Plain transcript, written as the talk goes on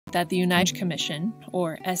that the United Commission,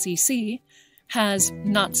 or SEC, has,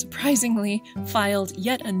 not surprisingly, filed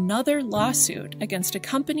yet another lawsuit against a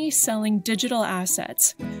company selling digital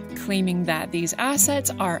assets, claiming that these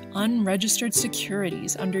assets are unregistered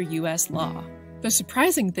securities under US law. The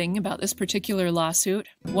surprising thing about this particular lawsuit,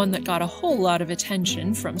 one that got a whole lot of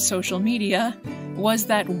attention from social media, was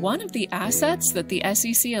that one of the assets that the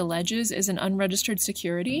SEC alleges is an unregistered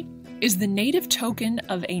security is the native token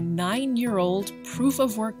of a 9-year-old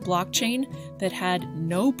proof-of-work blockchain that had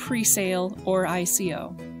no pre-sale or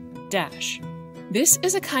ICO. Dash. This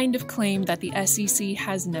is a kind of claim that the SEC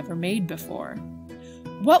has never made before.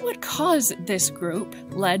 What would cause this group,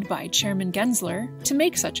 led by Chairman Gensler, to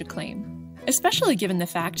make such a claim? Especially given the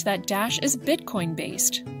fact that Dash is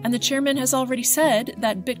Bitcoin-based, and the chairman has already said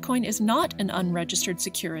that Bitcoin is not an unregistered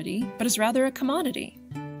security, but is rather a commodity.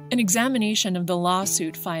 An examination of the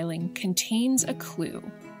lawsuit filing contains a clue: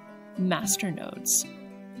 masternodes.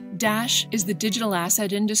 Dash is the digital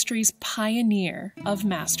asset industry's pioneer of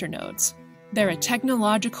masternodes. They're a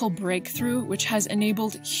technological breakthrough which has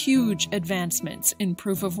enabled huge advancements in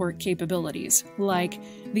proof-of-work capabilities, like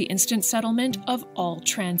the instant settlement of all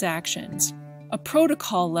transactions, a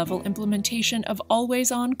protocol-level implementation of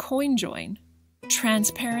always-on coin join,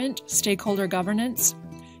 transparent stakeholder governance,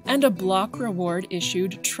 and a block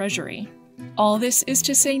reward-issued treasury. All this is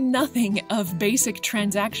to say nothing of basic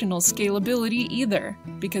transactional scalability either,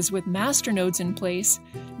 because with masternodes in place,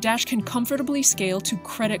 Dash can comfortably scale to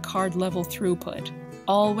credit card level throughput,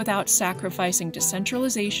 all without sacrificing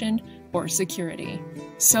decentralization or security.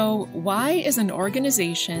 So why is an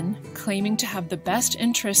organization claiming to have the best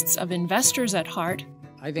interests of investors at heart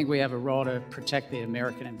I think we have a role to protect the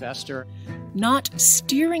American investor, not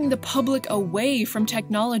steering the public away from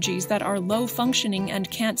technologies that are low functioning and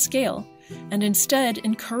can't scale, and instead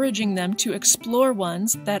encouraging them to explore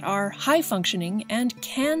ones that are high functioning and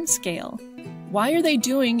can scale? Why are they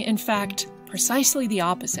doing, in fact, precisely the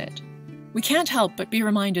opposite? We can't help but be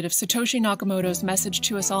reminded of Satoshi Nakamoto's message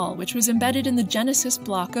to us all, which was embedded in the Genesis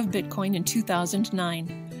block of Bitcoin in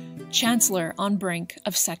 2009. Chancellor on brink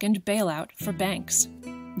of second bailout for banks.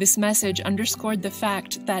 This message underscored the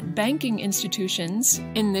fact that banking institutions,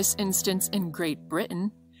 in this instance in Great Britain,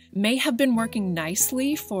 may have been working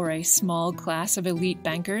nicely for a small class of elite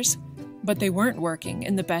bankers, but they weren't working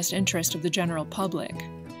in the best interest of the general public.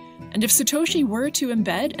 And if Satoshi were to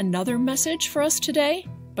embed another message for us today,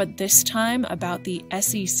 but this time about the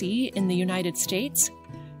SEC in the United States,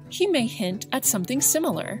 he may hint at something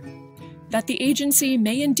similar. That the agency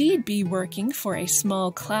may indeed be working for a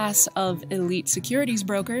small class of elite securities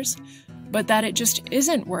brokers, but that it just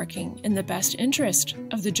isn't working in the best interest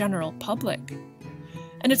of the general public.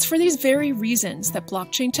 And it's for these very reasons that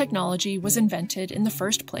blockchain technology was invented in the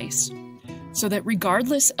first place, so that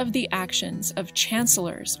regardless of the actions of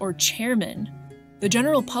chancellors or chairmen, the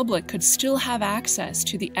general public could still have access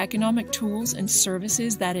to the economic tools and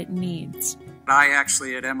services that it needs. I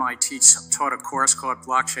actually at MIT taught a course called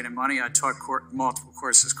Blockchain and Money. I taught multiple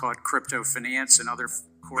courses called Crypto Finance and other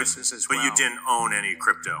courses as well. But you didn't own any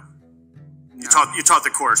crypto? No. You taught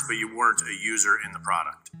the course, but you weren't a user in the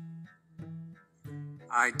product?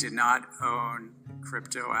 I did not own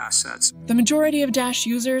crypto assets. The majority of Dash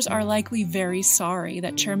users are likely very sorry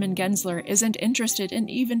that Chairman Gensler isn't interested in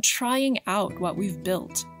even trying out what we've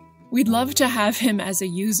built. We'd love to have him as a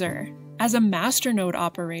user, as a masternode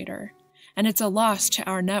operator, and it's a loss to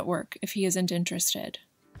our network if he isn't interested.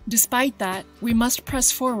 Despite that, we must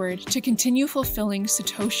press forward to continue fulfilling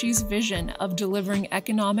Satoshi's vision of delivering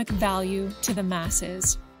economic value to the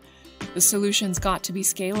masses. The solution's got to be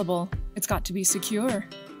scalable, it's got to be secure,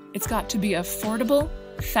 it's got to be affordable,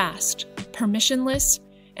 fast, permissionless,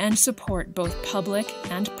 and support both public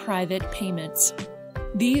and private payments.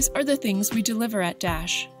 These are the things we deliver at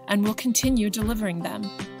Dash, and we'll continue delivering them.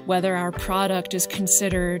 Whether our product is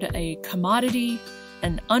considered a commodity,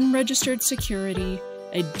 an unregistered security,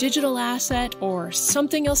 a digital asset, or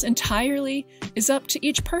something else entirely is up to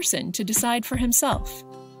each person to decide for himself.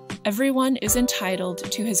 Everyone is entitled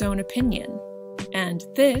to his own opinion, and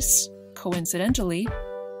this, coincidentally,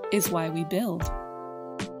 is why we build.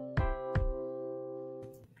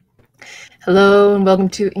 Hello and welcome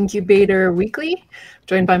to Incubator Weekly,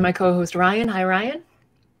 joined by my co-host Ryan. Hi, Ryan.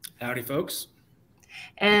 Howdy, folks.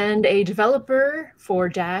 And a developer for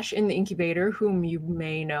Dash in the Incubator, whom you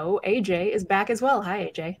may know, AJ, is back as well.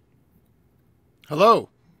 Hi, AJ. Hello.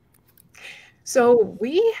 So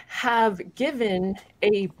we have given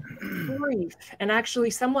a brief and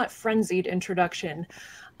actually somewhat frenzied introduction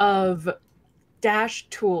of Dash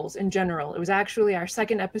tools in general. It was actually our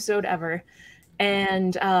second episode ever.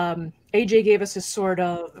 And AJ gave us a sort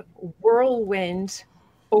of whirlwind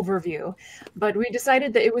overview, but we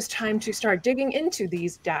decided that it was time to start digging into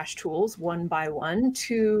these Dash tools one by one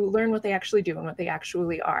to learn what they actually do and what they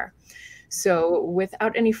actually are. So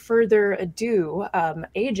without any further ado,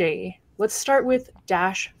 AJ, let's start with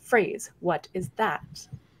DashPhrase. What is that?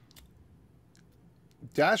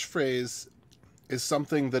 DashPhrase is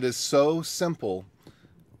something that is so simple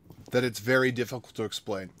that it's very difficult to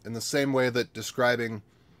explain. In the same way that describing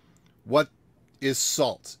what is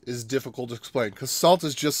salt is difficult to explain, because salt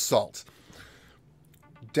is just salt.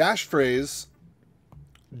 DashPhrase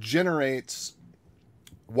generates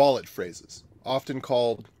wallet phrases, often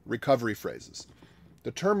called recovery phrases.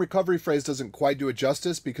 The term recovery phrase doesn't quite do it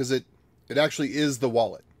justice because it actually is the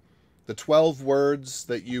wallet. The 12 words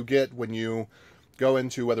that you get when you go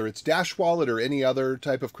into, whether it's Dash Wallet or any other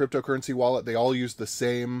type of cryptocurrency wallet, they all use the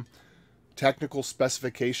same technical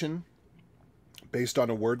specification based on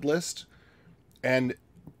a word list. And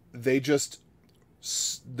they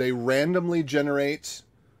randomly generate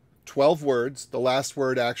 12 words. The last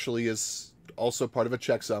word actually is also part of a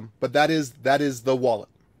checksum, but that is the wallet.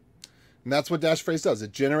 And that's what DashPhrase does.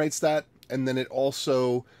 It generates that, and then it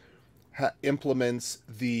also implements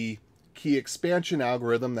the key expansion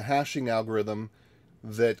algorithm, the hashing algorithm,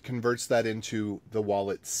 that converts that into the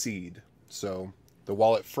wallet seed. So the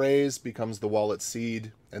wallet phrase becomes the wallet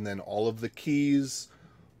seed, and then all of the keys,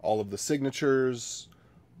 all of the signatures,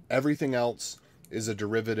 everything else is a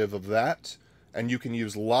derivative of that. And you can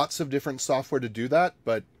use lots of different software to do that,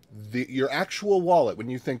 but your actual wallet, when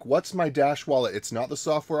you think, what's my Dash wallet? It's not the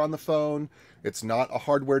software on the phone. It's not a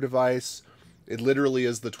hardware device. It literally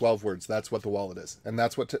is the 12 words. That's what the wallet is. And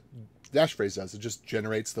that's what DashPhrase does. It just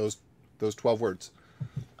generates those 12 words.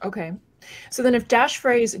 Okay. So then if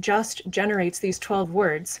DashPhrase just generates these 12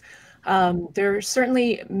 words, there are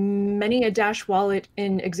certainly many a Dash wallet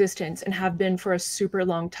in existence and have been for a super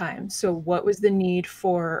long time. So what was the need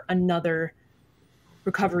for another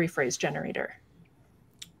recovery phrase generator?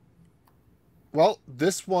 Well,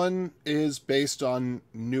 this one is based on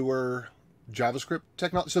newer JavaScript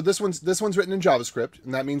technology. So this one's written in JavaScript,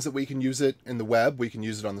 and that means that we can use it in the web, we can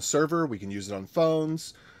use it on the server, we can use it on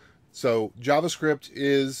phones. So JavaScript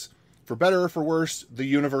is, for better or for worse, the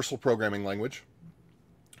universal programming language.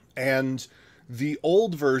 And the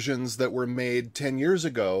old versions that were made 10 years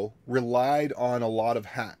ago relied on a lot of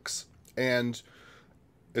hacks. And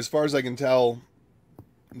as far as I can tell,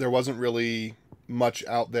 there wasn't really much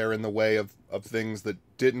out there in the way of things that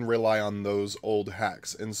didn't rely on those old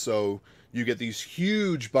hacks. And so you get these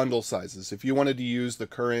huge bundle sizes. If you wanted to use the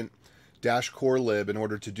current Dash core lib in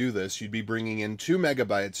order to do this, you'd be bringing in 2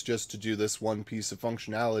 megabytes just to do this one piece of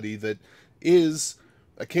functionality that is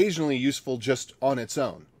occasionally useful just on its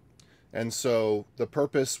own. And so the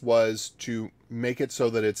purpose was to make it so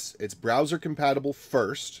that it's browser compatible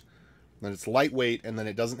first, that it's lightweight, and then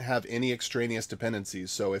it doesn't have any extraneous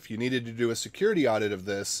dependencies. So if you needed to do a security audit of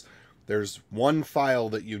this, there's one file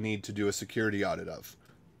that you need to do a security audit of.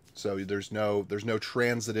 So there's no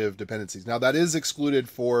transitive dependencies. Now that is excluded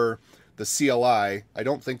for the CLI. I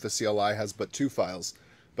don't think the CLI has but 2 files,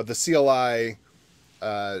 but the CLI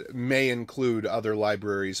may include other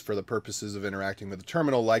libraries for the purposes of interacting with the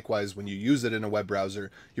terminal. Likewise, when you use it in a web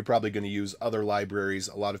browser, you're probably going to use other libraries.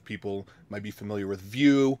 A lot of people might be familiar with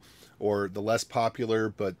Vue, or the less popular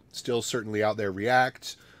but still certainly out there,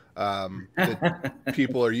 React, that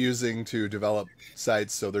people are using to develop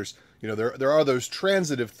sites. So there's, there are those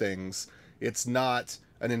transitive things. It's not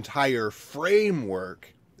an entire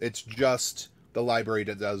framework. It's just the library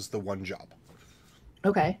that does the one job.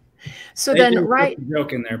 Okay. So then, right.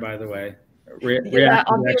 Joke in there, by the way. That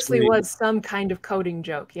obviously was some kind of coding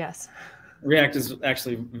joke. Yes. React is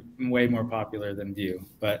actually way more popular than Vue,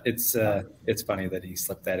 but it's funny that he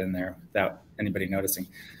slipped that in there without anybody noticing.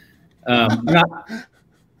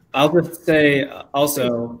 I'll just say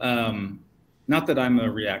also, not that I'm a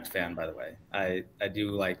React fan, by the way. I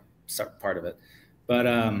do like part of it, but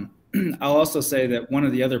I'll also say that one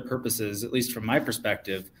of the other purposes, at least from my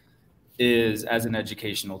perspective, is as an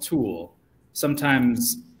educational tool.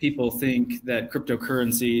 Sometimes people think that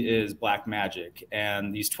cryptocurrency is black magic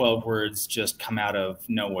and these 12 words just come out of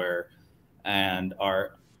nowhere and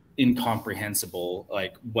are incomprehensible,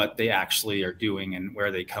 like what they actually are doing and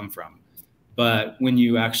where they come from. But when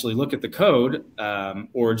you actually look at the code,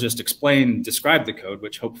 or just describe the code,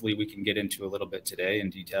 which hopefully we can get into a little bit today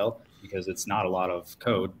in detail because it's not a lot of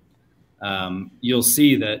code, you'll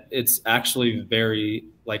see that it's actually very,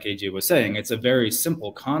 like AJ was saying, it's a very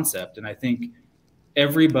simple concept. And I think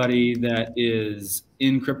everybody that is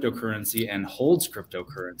in cryptocurrency and holds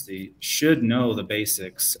cryptocurrency should know the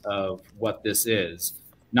basics of what this is,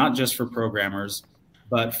 not just for programmers,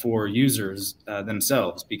 but for users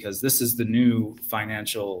themselves, because this is the new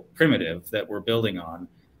financial primitive that we're building on,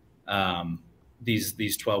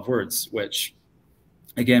 these 12 words, which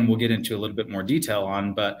again, we'll get into a little bit more detail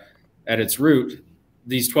on, but at its root,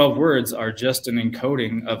 these 12 words are just an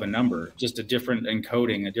encoding of a number, just a different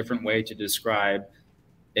encoding, a different way to describe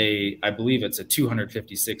I believe it's a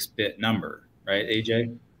 256-bit number, right,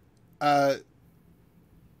 AJ?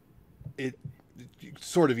 It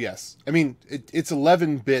sort of, yes. I mean, it's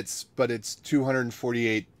 11 bits, but it's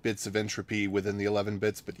 248 bits of entropy within the 11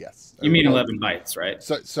 bits, but yes. You mean 11 bytes, right?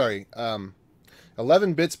 Sorry.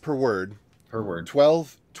 11 bits per word. Per word.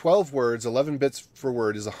 12 words, 11 bits per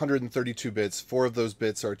word is 132 bits. 4 of those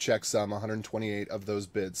bits are checksum. 128 of those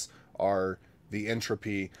bits are the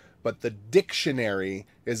entropy. But the dictionary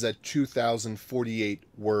is a 2048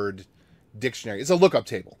 word dictionary. It's a lookup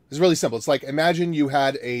table. It's really simple. It's like, imagine you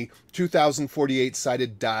had a 2048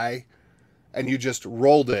 sided die and you just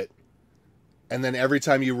rolled it. And then every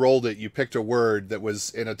time you rolled it, you picked a word that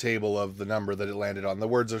was in a table of the number that it landed on. The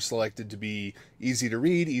words are selected to be easy to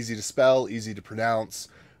read, easy to spell, easy to pronounce,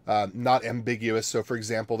 not ambiguous. So for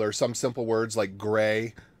example, there are some simple words like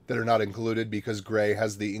gray that are not included because gray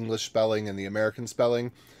has the English spelling and the American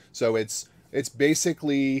spelling. So it's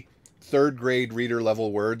basically third grade reader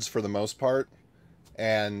level words for the most part.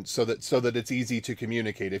 And so that it's easy to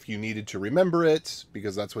communicate. If you needed to remember it,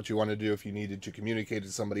 because that's what you want to do, if you needed to communicate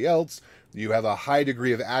to somebody else, you have a high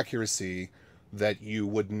degree of accuracy that you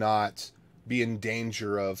would not be in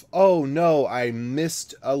danger of, oh no, I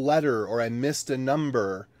missed a letter or I missed a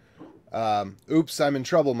number. Oops, I'm in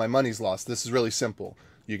trouble. My money's lost. This is really simple.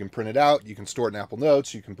 You can print it out. You can store it in Apple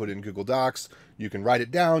Notes. You can put it in Google Docs. You can write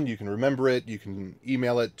it down. You can remember it. You can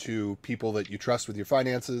email it to people that you trust with your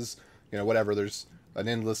finances. You know, whatever. There's an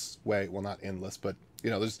endless way. Well, not endless, but, you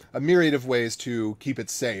know, there's a myriad of ways to keep it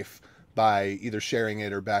safe by either sharing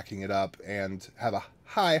it or backing it up and have a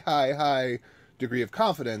high degree of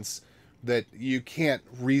confidence that you can't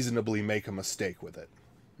reasonably make a mistake with it.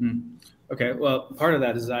 Okay. Well, part of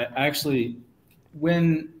that is I actually,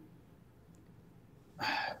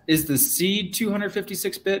 is the seed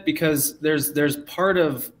 256-bit? Because there's part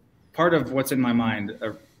of what's in my mind,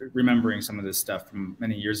 remembering some of this stuff from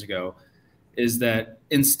many years ago, is that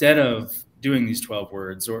instead of doing these 12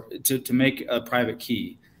 words or to make a private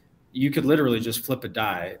key, you could literally just flip a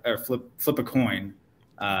die or flip a coin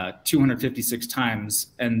 256 times,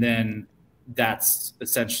 and then that's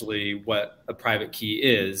essentially what a private key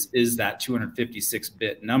is that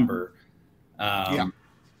 256-bit number. Yeah.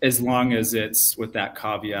 As long as it's with that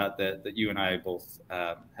caveat that you and I both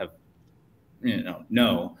have,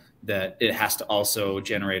 know that it has to also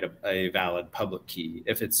generate a valid public key.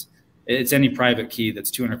 If it's any private key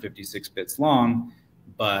that's 256 bits long,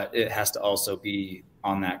 but it has to also be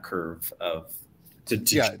on that curve to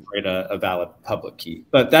generate a valid public key.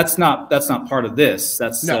 But that's not part of this.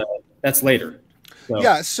 That's later. So.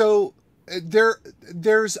 Yeah. So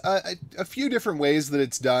there's a few different ways that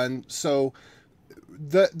it's done. So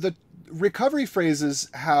the recovery phrases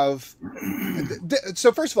have.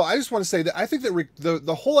 So first of all, I just want to say that I think that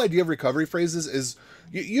the whole idea of recovery phrases is,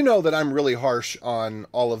 you know, that I'm really harsh on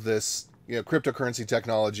all of this, cryptocurrency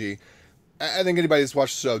technology. I think anybody that's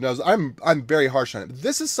watched the show knows I'm very harsh on it.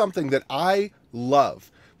 This is something that I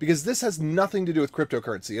love because this has nothing to do with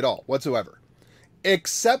cryptocurrency at all whatsoever,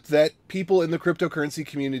 except that people in the cryptocurrency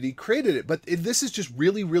community created it. But this is just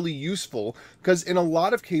really, really useful because in a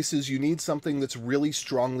lot of cases you need something that's really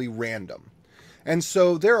strongly random. And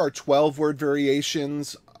so there are 12-word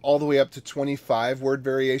variations all the way up to 25-word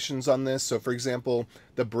variations on this. So for example,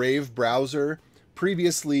 the Brave browser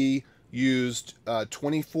previously used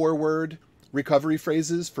 24-word recovery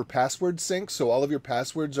phrases for password sync. So all of your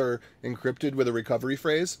passwords are encrypted with a recovery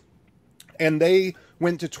phrase. And they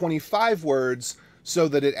went to 25 words so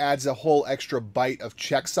that it adds a whole extra byte of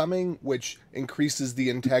checksumming, which increases the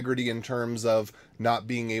integrity in terms of not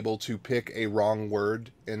being able to pick a wrong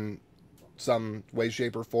word in some way,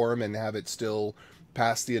 shape, or form and have it still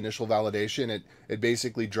pass the initial validation. It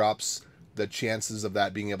basically drops the chances of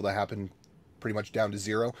that being able to happen pretty much down to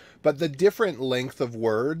zero. But the different length of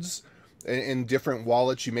words in different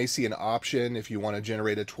wallets, you may see an option if you want to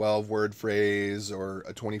generate a 12-word phrase or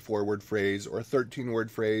a 24-word phrase or a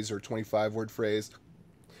 13-word phrase or 25-word phrase.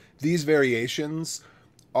 These variations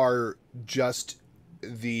are just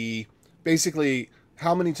basically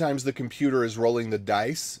how many times the computer is rolling the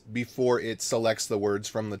dice before it selects the words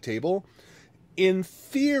from the table. In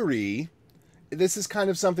theory, this is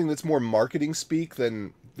kind of something that's more marketing speak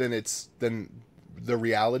than the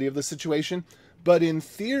reality of the situation. But in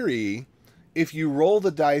theory, if you roll the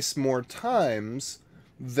dice more times,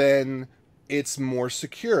 then it's more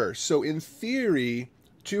secure. So in theory,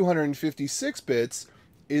 256 bits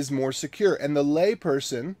is more secure. And the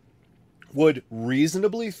layperson would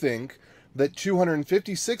reasonably think that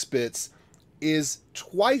 256 bits is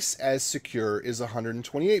twice as secure as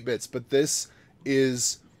 128 bits. But this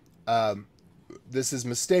is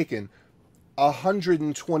mistaken.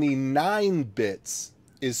 129 bits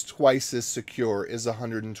is twice as secure as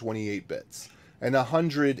 128 bits. And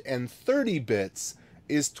 130 bits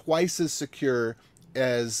is twice as secure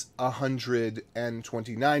as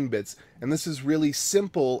 129 bits. And this is really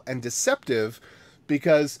simple and deceptive,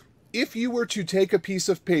 because if you were to take a piece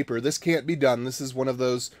of paper, this can't be done. This is one of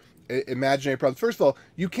those imaginary problems. First of all,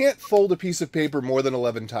 you can't fold a piece of paper more than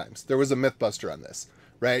 11 times. There was a Mythbuster on this,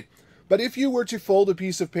 right? But if you were to fold a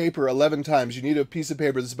piece of paper 11 times, you need a piece of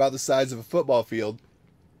paper that's about the size of a football field,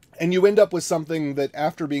 and you end up with something that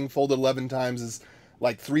after being folded 11 times is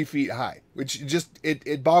like 3 feet high, which just,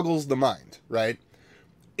 it boggles the mind, right?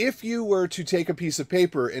 If you were to take a piece of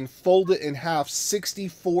paper and fold it in half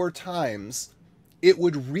 64 times, it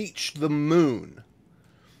would reach the moon.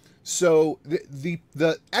 So the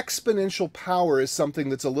exponential power is something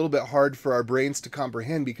that's a little bit hard for our brains to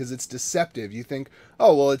comprehend, because it's deceptive. You think,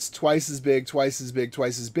 oh, well, it's twice as big, twice as big,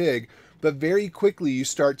 twice as big. But very quickly you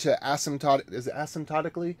start to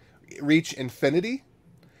asymptotically reach infinity.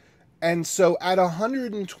 And so at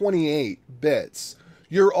 128 bits,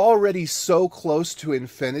 you're already so close to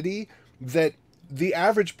infinity that the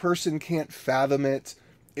average person can't fathom it.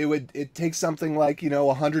 It takes something like,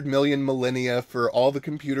 100 million millennia for all the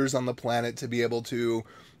computers on the planet to be able to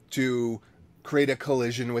create a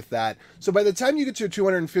collision with that. So by the time you get to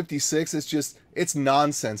 256, it's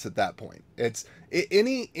nonsense at that point. It's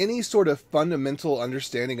any sort of fundamental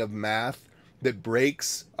understanding of math that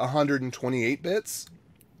breaks 128 bits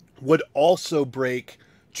would also break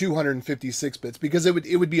 256 bits, because it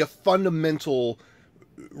would be a fundamental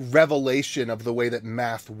revelation of the way that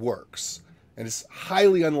math works. And it's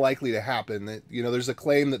highly unlikely to happen. That, there's a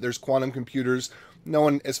claim that there's quantum computers. No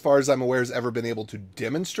one, as far as I'm aware, has ever been able to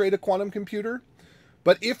demonstrate a quantum computer.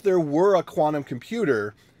 But if there were a quantum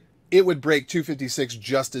computer, it would break 256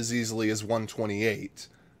 just as easily as 128.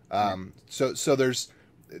 So there's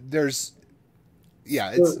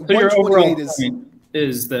yeah, it's so your overall is point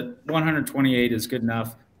is that 128 is good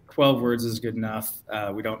enough. 12 words is good enough.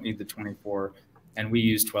 We don't need the 24, and we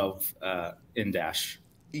use 12 in Dash.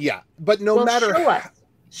 Yeah, but no matter show us.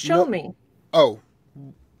 Show me. Oh,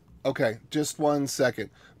 okay. Just 1 second.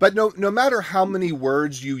 But no matter how many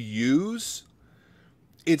words you use,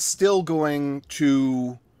 it's still going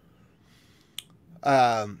to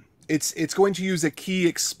it's going to use a key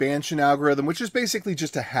expansion algorithm, which is basically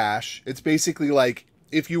just a hash. It's basically like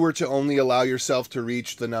if you were to only allow yourself to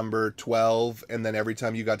reach the number 12, and then every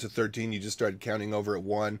time you got to 13, you just started counting over at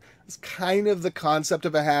 1. It's kind of the concept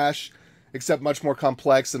of a hash, except much more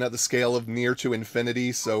complex and at the scale of near to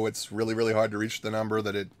infinity. So it's really, really hard to reach the number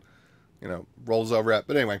that it, rolls over at.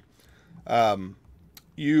 But anyway,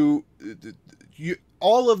 you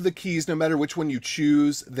all of the keys, no matter which one you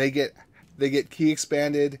choose, they get key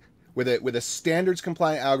expanded with a standards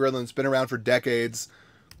compliant algorithm that's been around for decades,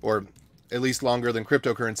 or at least longer than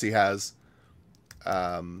cryptocurrency has.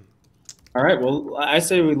 All right. Well, I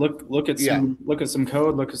say we look at some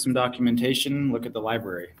code, look at some documentation, look at the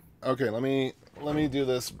library. Okay, let me do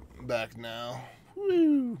this back now.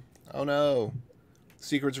 Woo. Oh no.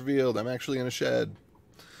 Secrets revealed. I'm actually in a shed.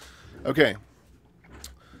 Okay.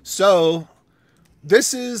 So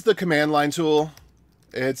this is the command line tool.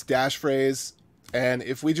 It's DashPhrase, and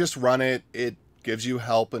if we just run it, it gives you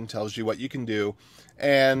help and tells you what you can do.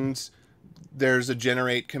 And there's a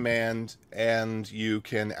generate command, and you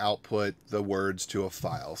can output the words to a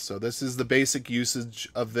file. So this is the basic usage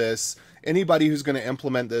of this. Anybody who's going to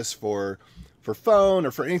implement this for phone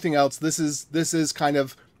or for anything else, this is kind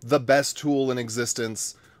of the best tool in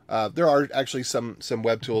existence. There are actually some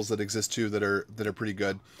web tools that exist too that are pretty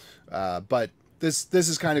good, but this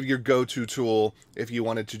is kind of your go-to tool if you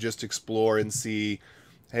wanted to just explore and see,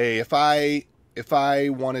 hey, if I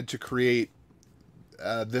wanted to create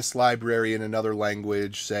this library in another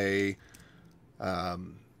language, say,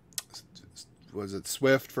 was it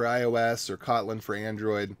Swift for iOS or Kotlin for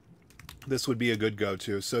Android, this would be a good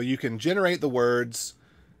go-to. So you can generate the words,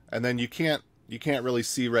 and then you can't really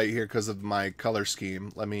see right here because of my color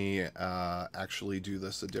scheme. Let me actually do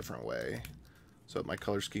this a different way so my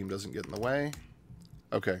color scheme doesn't get in the way.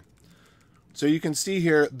 Okay. So you can see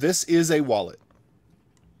here, this is a wallet.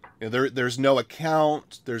 There's no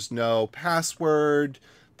account, there's no password,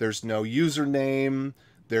 there's no username,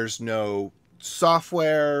 there's no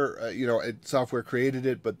software. Software created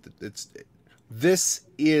it, but this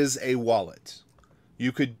is a wallet.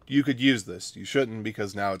 You could use this. You shouldn't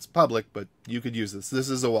because now it's public, but you could use this. This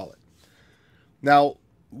is a wallet. Now,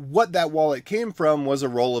 what that wallet came from was a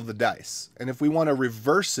roll of the dice. And if we want to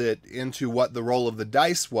reverse it into what the roll of the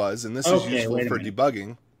dice was, and this is useful for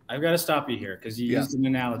debugging. I've got to stop you here because you used an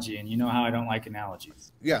analogy, and you know how I don't like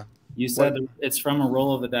analogies. Yeah. You said it's from a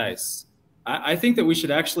roll of the dice. I think that we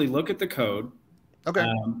should actually look at the code. Okay.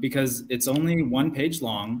 Because it's only 1 page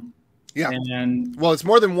long. Yeah. And well, it's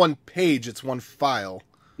more than 1 page. It's 1 file.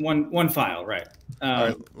 One file, right. All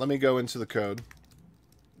right. Let me go into the code.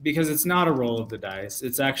 Because it's not a roll of the dice.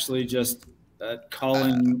 It's actually just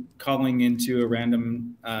calling into a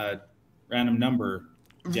random number.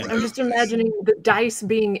 I'm just imagining the dice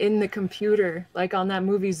being in the computer, like on that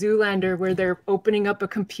movie Zoolander, where they're opening up a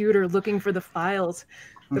computer looking for the files.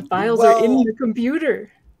 The files are in the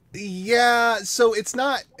computer. Yeah, so it's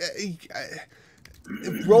not...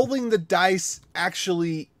 rolling the dice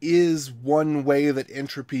actually is one way that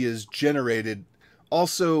entropy is generated.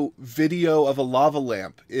 Also, video of a lava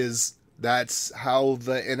lamp that's how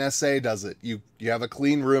the NSA does it. You have a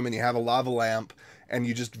clean room and you have a lava lamp, and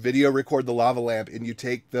you just video record the lava lamp, and you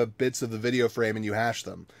take the bits of the video frame and you hash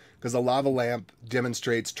them. Because a lava lamp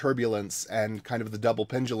demonstrates turbulence and kind of the double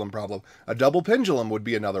pendulum problem. A double pendulum would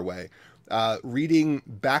be another way. Reading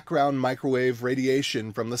background microwave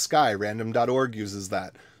radiation from the sky, random.org uses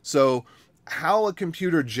that. So how a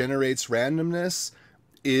computer generates randomness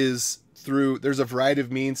is through, there's a variety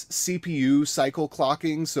of means. CPU cycle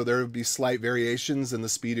clocking, so there would be slight variations in the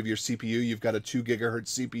speed of your CPU. You've got a 2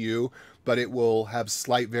 gigahertz CPU, but it will have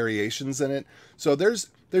slight variations in it. So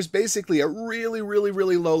there's basically a really, really,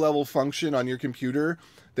 really low level function on your computer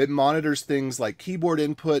that monitors things like keyboard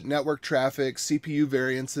input, network traffic, CPU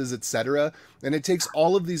variances, etc. And it takes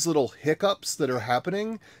all of these little hiccups that are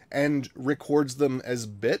happening and records them as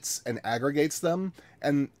bits and aggregates them.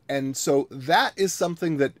 And so that is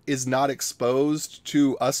something that is not exposed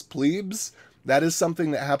to us plebes. That is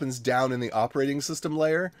something that happens down in the operating system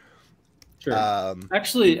layer. Sure.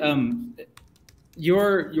 Actually,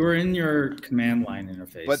 you're in your command line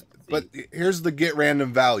interface. But here's the get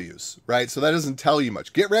random values, right? So that doesn't tell you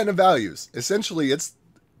much. Get random values. Essentially, it's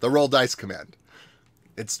the roll dice command.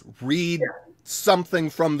 It's read something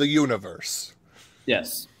from the universe.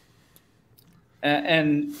 Yes.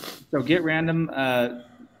 And so get random.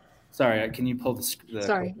 Sorry, can you pull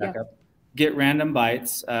the back up? Get random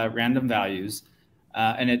bytes, random values,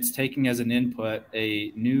 and it's taking as an input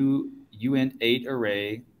a new uint8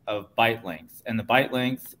 array of byte length, and the byte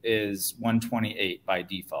length is 128 by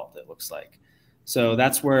default. It looks like. So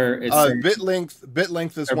that's where it's bit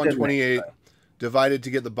length is 128 divided to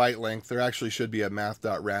get the byte length. There actually should be a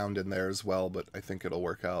math.round in there as well, but I think it'll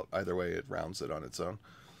work out either way. It rounds it on its own.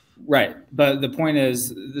 Right, but the point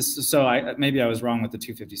is this. So maybe I was wrong with the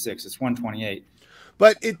 256. It's 128.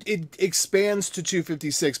 But it expands to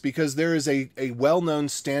 256 because there is a well-known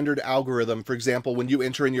standard algorithm. For example, when you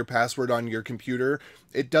enter in your password on your computer,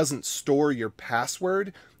 it doesn't store your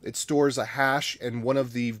password. It stores a hash, and one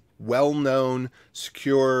of the well-known,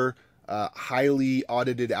 secure, highly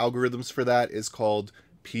audited algorithms for that is called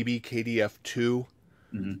PBKDF2.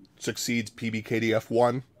 Mm-hmm. Succeeds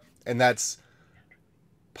PBKDF1, and that's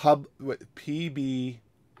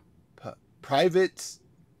private.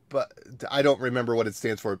 But I don't remember what it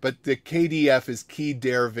stands for. But the KDF is key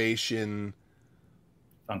derivation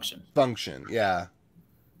function. Yeah.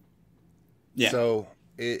 So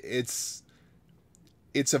it's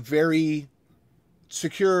a very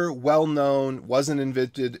secure, well-known, wasn't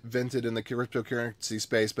invented in the cryptocurrency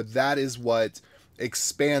space, but that is what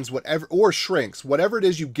expands whatever, or shrinks, whatever it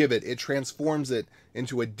is you give it, it transforms it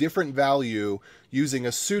into a different value using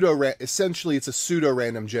a essentially it's a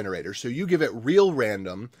pseudo-random generator. So you give it real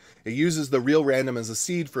random, it uses the real random as a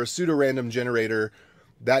seed for a pseudo-random generator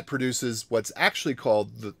that produces what's actually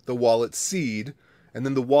called the wallet seed, and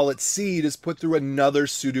then the wallet seed is put through another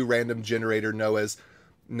pseudo-random generator known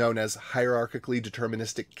as hierarchically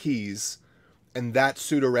deterministic keys, and that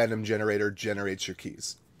pseudo-random generator generates your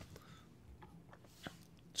keys.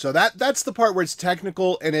 So that's the part where it's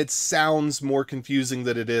technical, and it sounds more confusing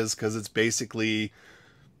than it is because it's basically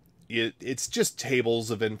it's just tables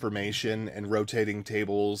of information and rotating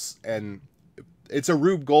tables, and it's a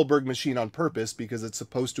Rube Goldberg machine on purpose because it's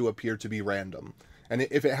supposed to appear to be random. And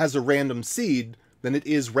if it has a random seed, then it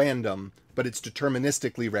is random, but it's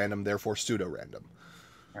deterministically random, therefore pseudo-random.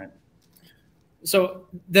 Right. So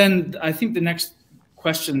then I think the next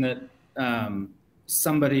question that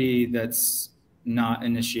somebody that's not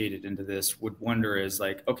initiated into this would wonder is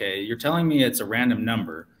like, okay, you're telling me it's a random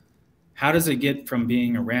number. How does it get from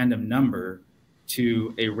being a random number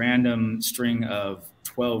to a random string of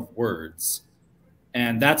 12 words.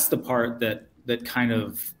 And that's the part that kind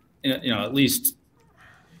of, at least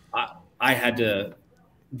I had to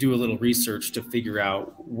do a little research to figure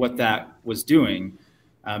out what that was doing.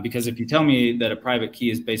 Because if you tell me that a private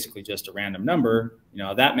key is basically just a random number,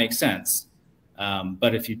 that makes sense.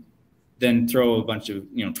 But if you then throw a bunch of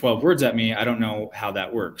 12 words at me, I don't know how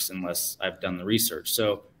that works unless I've done the research.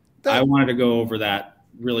 So I wanted to go over that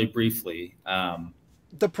really briefly.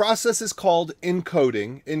 The process is called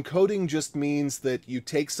encoding. Encoding just means that you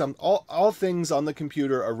take all things on the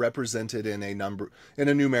computer are represented in a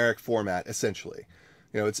numeric format, essentially.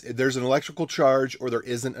 There's an electrical charge or there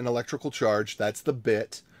isn't an electrical charge. That's the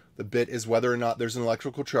bit. The bit is whether or not there's an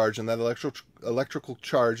electrical charge, and that electrical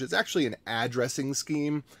charge is actually an addressing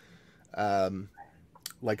scheme,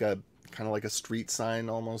 like a kind of like a street sign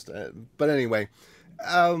almost. But anyway,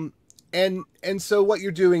 and so what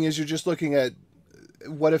you're doing is you're just looking at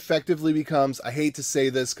what effectively becomes, I hate to say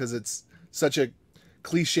this because it's such a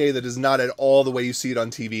cliche that is not at all the way you see it on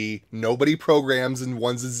TV. Nobody programs in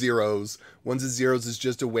ones and zeros. Ones and zeros is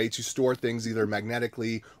just a way to store things either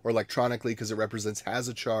magnetically or electronically because it represents has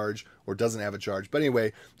a charge or doesn't have a charge. But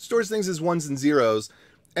anyway, stores things as ones and zeros.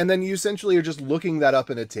 And then you essentially are just looking that up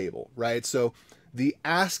in a table, right? So the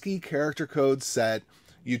ASCII character code set,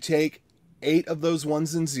 you take 8 of those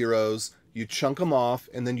ones and zeros, you chunk them off,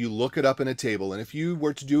 and then you look it up in a table. And if you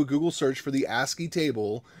were to do a Google search for the ASCII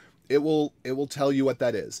table, it will tell you what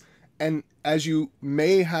that is. And as you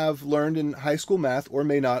may have learned in high school math, or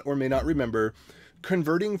may not remember,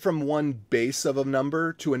 converting from one base of a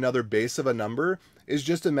number to another base of a number is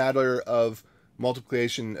just a matter of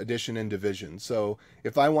multiplication, addition, and division. So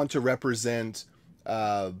if I want to represent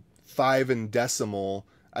 5 in decimal,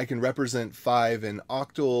 I can represent 5 in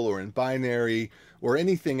octal or in binary or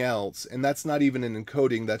anything else, and that's not even an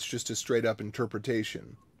encoding, that's just a straight up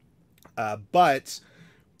interpretation. But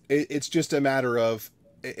it's just a matter of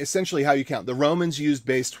essentially how you count. The Romans used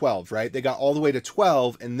base 12, right? They got all the way to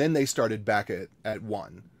 12, and then they started back at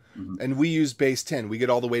 1. Mm-hmm. And we use base 10. We get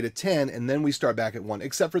all the way to 10, and then we start back at 1,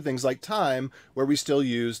 except for things like time, where we still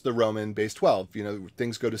use the Roman base 12.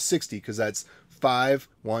 Things go to 60, because that's 5,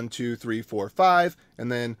 1, 2, 3, 4, 5,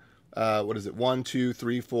 and then what is it? 1, 2,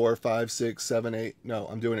 3, 4, 5, 6, 7, 8. No,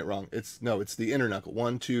 I'm doing it wrong. It's the inner knuckle.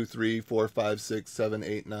 1, 2, 3, 4, 5, 6, 7,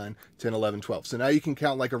 8, 9, 10, 11, 12. So now you can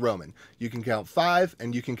count like a Roman. You can count 5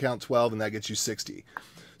 and you can count 12, and that gets you 60.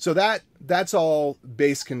 So that's all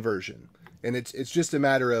base conversion. And it's just a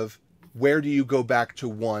matter of where do you go back to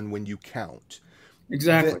 1 when you count.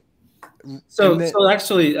 Exactly. So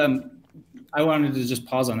actually, I wanted to just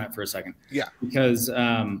pause on that for a second. Yeah. Because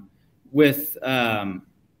with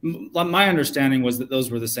my understanding was that those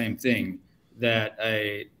were the same thing, that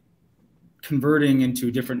converting into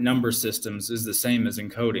different number systems is the same as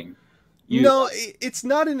encoding. No, it's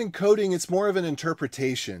not an encoding. It's more of an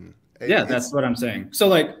interpretation. Yeah, that's what I'm saying. So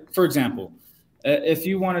like, for example, if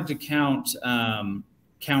you wanted to count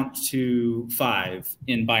to 5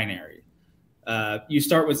 in binary, you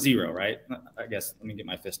start with 0, right? I guess, let me get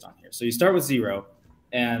my fist on here. So you start with 0,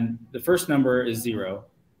 and the first number is 0.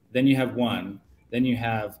 Then you have 1. Then you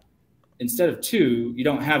have, instead of 2, you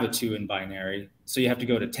don't have a 2 in binary, so you have to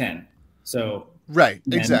go to 10. So right,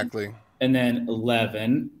 exactly. And then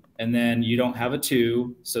 11, and then you don't have a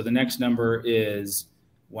 2, so the next number is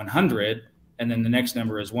 100, and then the next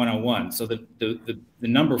number is 101. So the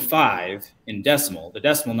number 5 in decimal, the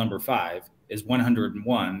decimal number 5 is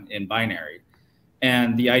 101 in binary.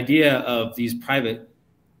 And the idea of these private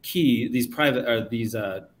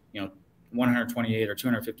 128 or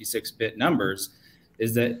 256 bit numbers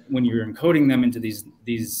is that when you're encoding them into these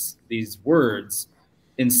words,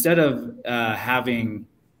 instead of having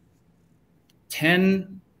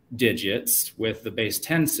 10 digits with the base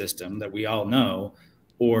 10 system that we all know,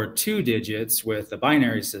 or 2 digits with a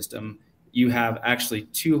binary system, you have actually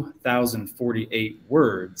 2,048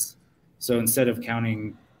 words. So instead of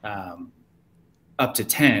counting up to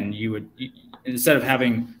 10, instead of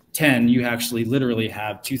having 10, you actually literally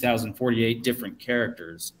have 2,048 different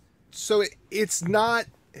characters. So it's not,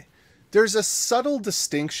 there's a subtle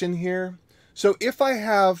distinction here. So if I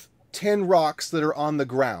have 10 rocks that are on the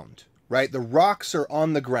ground, right? The rocks are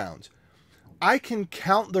on the ground. I can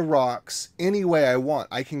count the rocks any way I want.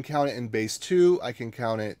 I can count it in base 2. I can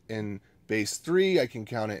count it in base 3. I can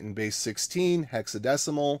count it in base 16,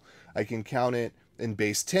 hexadecimal. I can count it in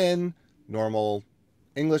base 10, normal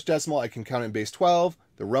English decimal. I can count it in base 12,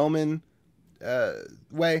 the Roman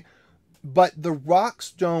way. But the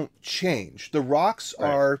rocks don't change. The rocks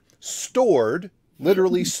are stored,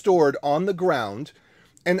 literally stored on the ground.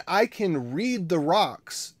 and I can read the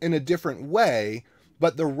rocks in a different way,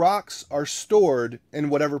 but the rocks are stored in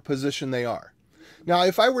whatever position they are. Now,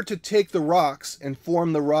 if I were to take the rocks and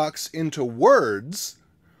form the rocks into words,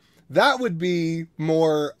 that would be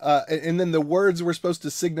more, and then the words were supposed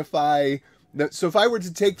to signify that. So if I were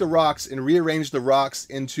to take the rocks and rearrange the rocks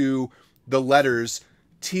into the letters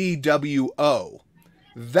TWO,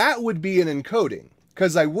 that would be an encoding,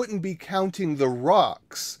 because I wouldn't be counting the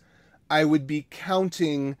rocks. I would be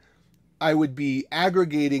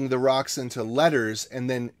aggregating the rocks into letters and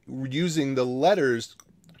then using the letters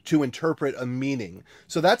to interpret a meaning.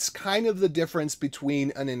 So that's kind of the difference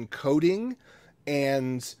between an encoding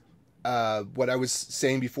and what I was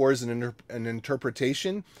saying before is an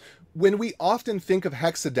interpretation. When we often think of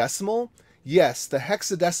hexadecimal, yes, the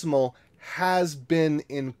hexadecimal has been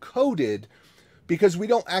encoded, because we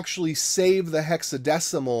don't actually save the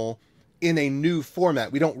hexadecimal in a new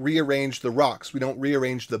format. We don't rearrange the rocks. We don't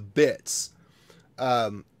rearrange the bits,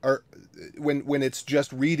 or when it's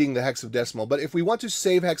just reading the hexadecimal. But if we want to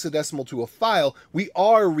save hexadecimal to a file, we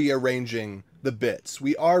are rearranging the bits.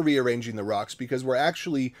 We are rearranging the rocks, because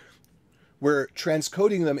we're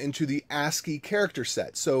transcoding them into the ASCII character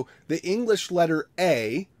set. So the English letter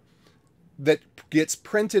A that gets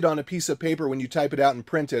printed on a piece of paper when you type it out and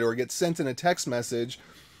print it, or gets sent in a text message,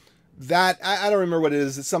 that, I don't remember what it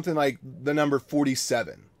is. It's something like the number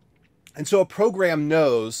 47. And so a program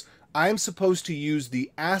knows I'm supposed to use the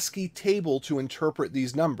ASCII table to interpret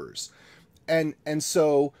these numbers. And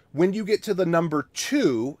so when you get to the number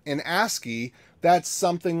 2 in ASCII, that's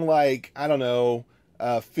something like, I don't know,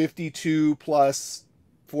 52 plus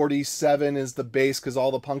 47 is the base, because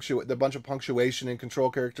all the bunch of punctuation and control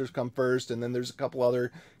characters come first, and then there's a couple other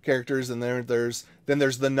characters, and there's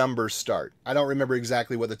the numbers start. I don't remember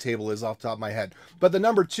exactly what the table is off the top of my head, but the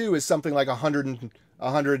number 2 is something like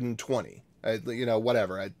 120. You know,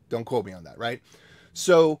 whatever. Don't quote me on that, right?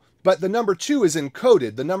 So, but the number 2 is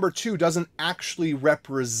encoded. The number 2 doesn't actually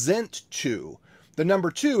represent 2. The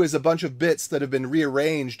number 2 is a bunch of bits that have been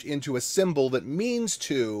rearranged into a symbol that means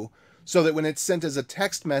 2, so that when it's sent as a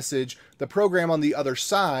text message, the program on the other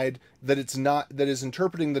side that is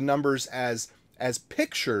interpreting the numbers as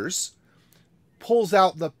pictures pulls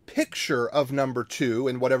out the picture of number 2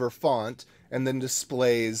 in whatever font and then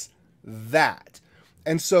displays that.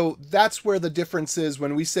 And so that's where the difference is.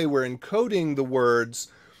 When we say we're encoding the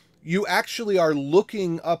words, you actually are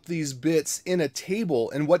looking up these bits in a table,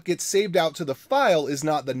 and what gets saved out to the file is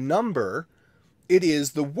not the number, it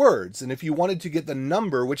is the words. And if you wanted to get the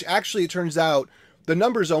number, which actually it turns out the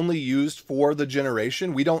number is only used for the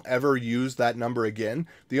generation, we don't ever use that number again.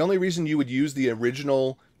 The only reason you would use the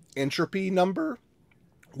original entropy number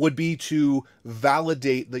would be to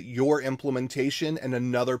validate that your implementation and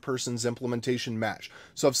another person's implementation match.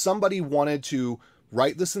 So if somebody wanted to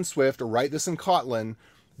write this in Swift or write this in Kotlin,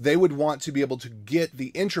 they would want to be able to get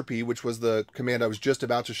the entropy, which was the command I was just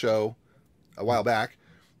about to show a while back.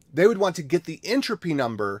 They would want to get the entropy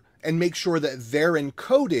number and make sure that their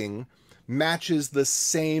encoding matches the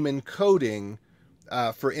same encoding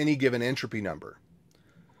for any given entropy number.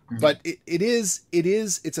 But it's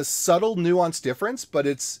a subtle, nuanced difference, but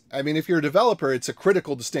I mean, if you're a developer, it's a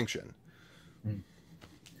critical distinction.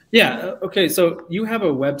 Yeah. Okay. So you have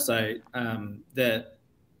a website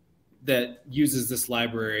that uses this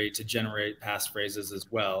library to generate passphrases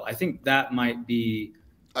as well. I think that might be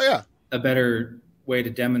a better way to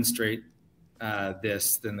demonstrate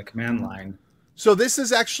this than the command line. So this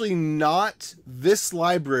is actually not this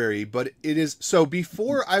library, but it is. So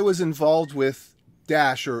before I was involved with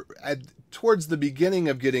Dash, or towards the beginning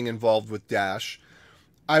of getting involved with Dash,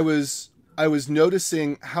 I was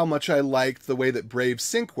noticing how much I liked the way that Brave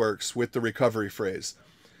Sync works with the recovery phrase.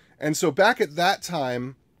 And so back at that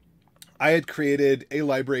time, I had created a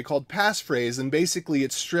library called passphrase, and basically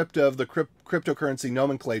it's stripped of the cryptocurrency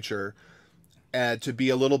nomenclature to be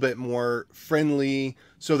a little bit more friendly,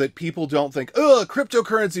 so that people don't think, "Oh,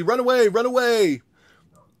 cryptocurrency, run away, run away."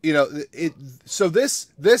 You know, so this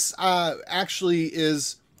actually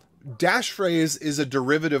is, DashPhrase is a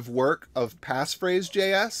derivative work of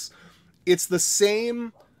passphrase.js. It's the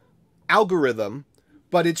same algorithm,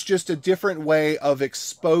 but it's just a different way of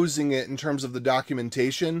exposing it in terms of the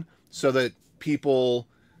documentation, so that people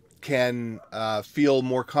can feel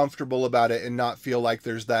more comfortable about it and not feel like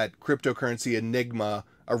there's that cryptocurrency enigma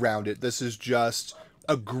around it. This is just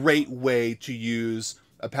a great way to use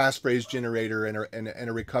a passphrase generator and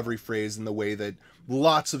a recovery phrase in the way that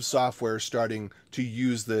lots of software are starting to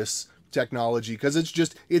use this technology, because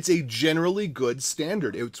it's a generally good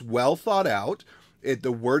standard. It's well thought out.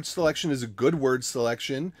 The word selection is a good word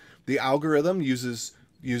selection. The algorithm uses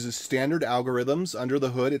uses standard algorithms under the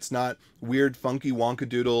hood. It's not weird, funky,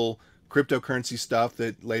 wonkadoodle cryptocurrency stuff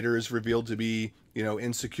that later is revealed to be,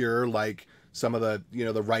 insecure, like some of the,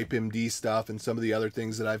 the RipeMD stuff and some of the other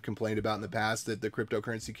things that I've complained about in the past that the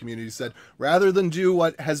cryptocurrency community said, rather than do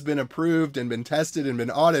what has been approved and been tested and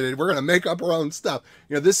been audited, we're going to make up our own stuff.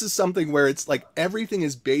 This is something where it's like everything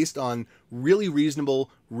is based on really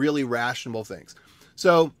reasonable, really rational things.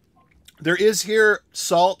 So there is here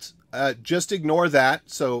salt. Just ignore that.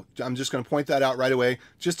 So I'm just going to point that out right away.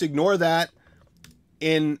 Just ignore that.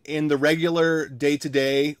 In the regular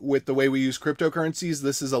day-to-day with the way we use cryptocurrencies,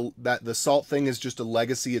 the salt thing is just a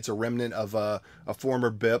legacy. It's a remnant of a former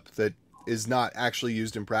BIP that is not actually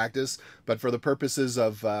used in practice. But for the purposes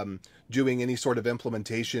of doing any sort of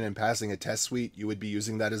implementation and passing a test suite, you would be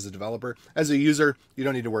using that as a developer. As a user, you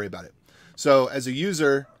don't need to worry about it. So as a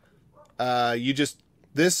user,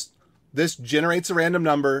 this generates a random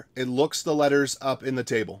number. It looks the letters up in the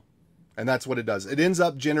table. And that's what it does. It ends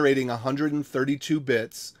up generating 132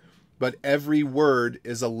 bits, but every word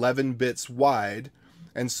is 11 bits wide.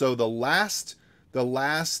 And so the last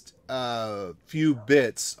few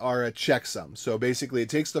bits are a checksum. So basically it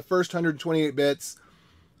takes the first 128 bits,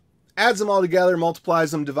 adds them all together,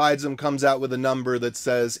 multiplies them, divides them, comes out with a number that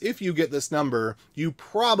says, if you get this number, you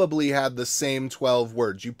probably had the same 12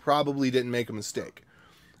 words. You probably didn't make a mistake.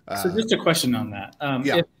 So just a question on that.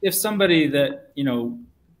 Yeah. If somebody that,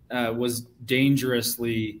 was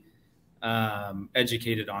dangerously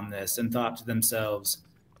educated on this and thought to themselves,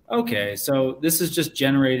 okay, so this is just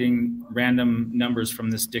generating random numbers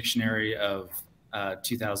from this dictionary of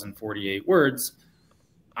 2,048 words.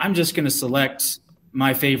 I'm just going to select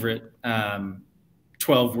my favorite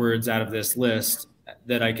 12 words out of this list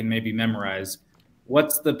that I can maybe memorize.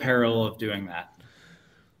 What's the peril of doing that?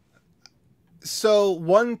 So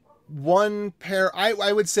one pair,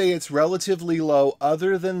 I would say it's relatively low.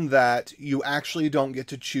 Other than that, you actually don't get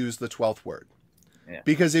to choose the 12th word. Yeah.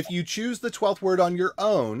 Because if you choose the 12th word on your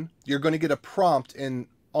own, you're going to get a prompt in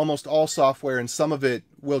almost all software, and some of it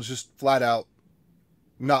will just flat out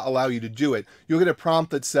not allow you to do it. You'll get a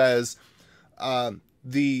prompt that says,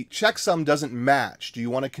 the checksum doesn't match. Do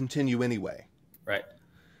you want to continue anyway? Right.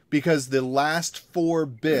 Because the last 4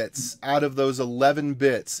 bits out of those 11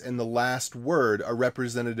 bits in the last word are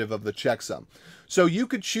representative of the checksum. So you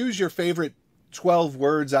could choose your favorite 12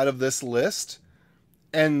 words out of this list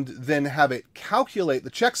and then have it calculate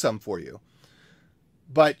the checksum for you.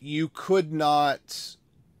 But you could not,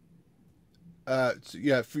 for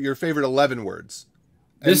your favorite 11 words.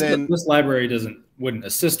 And this library wouldn't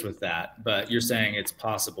assist with that, but you're saying it's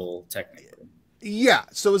possible technically. Yeah,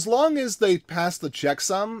 so as long as they pass the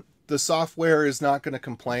checksum, the software is not going to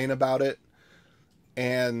complain about it.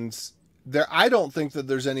 And I don't think that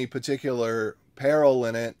there's any particular peril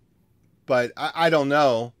in it, but I don't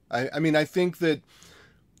know. I mean, I think that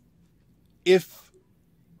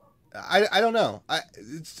I don't know.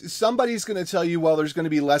 Somebody's going to tell you, well, there's going to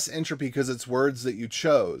be less entropy because it's words that you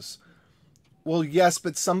chose. Well, yes,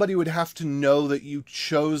 but somebody would have to know that you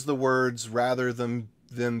chose the words rather than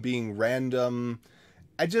them being random.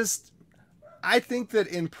 I think that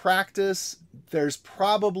in practice, there's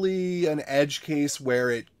probably an edge case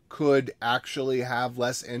where it could actually have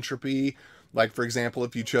less entropy. Like, for example,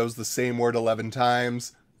 if you chose the same word 11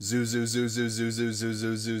 times, zoo, zoo, zoo, zoo, zoo, zoo, zoo,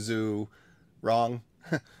 zoo, zoo, zoo, wrong.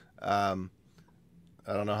 I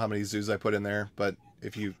don't know how many zoos I put in there, but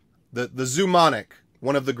if you, the zoomonic,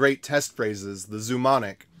 one of the great test phrases, the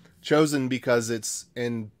zoomonic, chosen because it's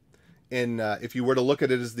if you were to look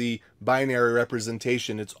at it as the binary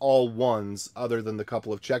representation, it's all ones other than the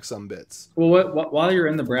couple of checksum bits. Well, while you're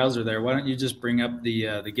in the browser there, why don't you just bring up the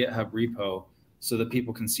GitHub repo so that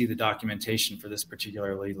people can see the documentation for this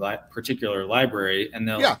particular library, and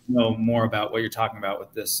they'll know more about what you're talking about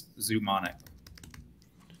with this zoomonic.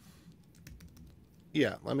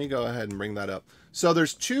 Yeah, let me go ahead and bring that up. So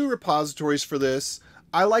there's 2 repositories for this.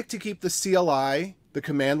 I like to keep the CLI, the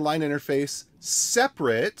command line interface,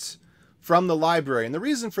 separate from the library. And the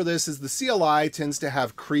reason for this is the CLI tends to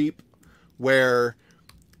have creep, where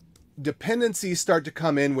dependencies start to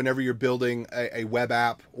come in whenever you're building a web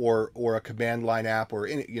app or a command line app or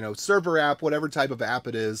any, server app, whatever type of app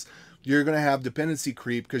it is. You're going to have dependency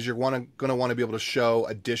creep because you're going to want to be able to show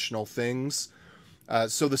additional things.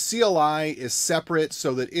 So the CLI is separate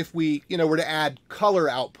so that if we, were to add color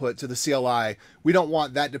output to the CLI, we don't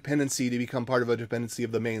want that dependency to become part of a dependency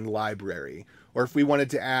of the main library. Or if we wanted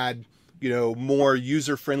to add, more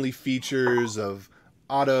user-friendly features of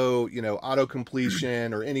auto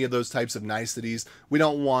completion or any of those types of niceties, we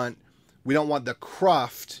don't want the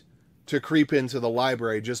cruft to creep into the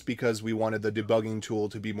library just because we wanted the debugging tool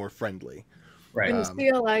to be more friendly. Right. And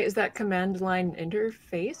CLI, is that command line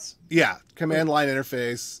interface? Yeah, command line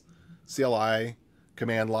interface, CLI,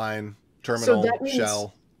 command line, So terminal, that means,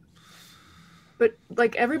 shell. but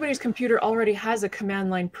like everybody's computer already has a command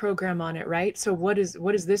line program on it, right? So what is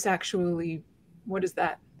this actually? What is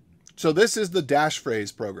that? So this is the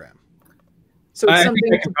DashPhrase program. So it's I something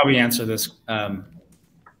think I can probably answer this.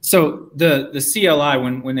 So the CLI,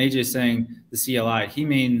 when AJ is saying the CLI, he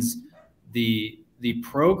means the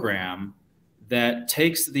program that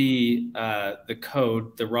takes the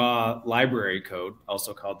code, the raw library code,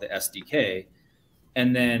 also called the SDK,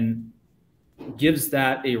 and then gives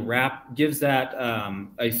that a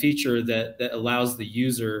feature that allows the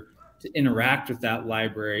user to interact with that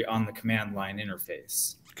library on the command line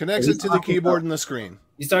interface. Connects it to the keyboard and the screen.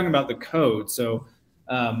 He's talking about the code. So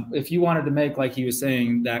if you wanted to make, like he was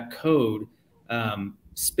saying, that code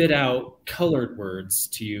spit out colored words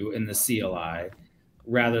to you in the CLI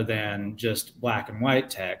rather than just black and white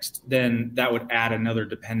text, then that would add another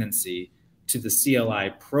dependency to the CLI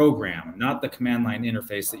program, not the command line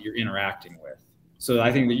interface that you're interacting with. So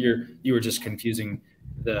I think that you were just confusing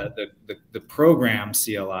the program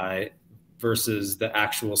CLI versus the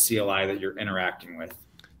actual CLI that you're interacting with.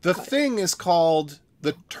 The thing is called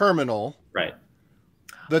the terminal. Right.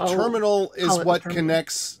 The terminal is what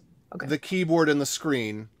connects Okay. the keyboard and the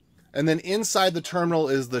screen. And then inside the terminal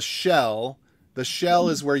is the shell. The shell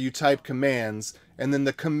is where you type commands. And then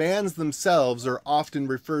the commands themselves are often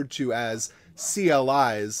referred to as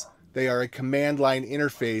CLIs. They are a command line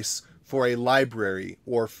interface for a library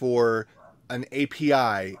or for an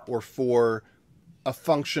API or for a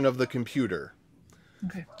function of the computer.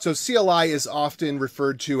 Okay. So CLI is often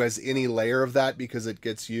referred to as any layer of that because it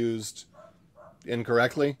gets used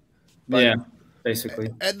incorrectly. But yeah, basically.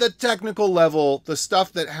 at the technical level, the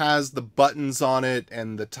stuff that has the buttons on it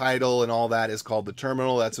and the title and all that is called the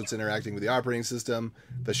terminal. That's what's interacting with the operating system.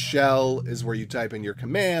 The shell is where you type in your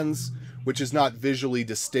commands, which is not visually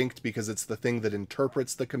distinct because it's the thing that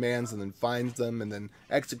interprets the commands and then finds them and then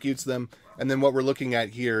executes them. And then what we're looking at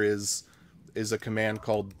here is a command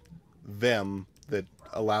called them that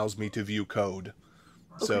allows me to view code.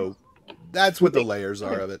 Okay. So that's what the layers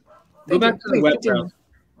are of it. Go back to the web browser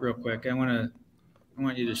real quick. I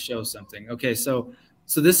want you to show something. Okay, so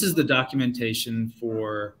this is the documentation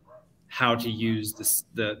for how to use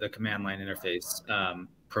the command line interface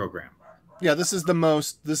program. Yeah, this is the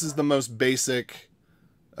most basic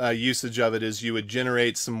usage of it. Is you would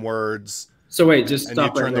generate some words. So wait, just and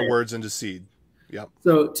stop you turn right the words into seed. Yep.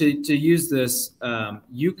 So to use this,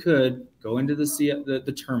 you could go into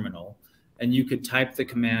the terminal, and you could type the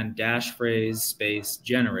command DashPhrase space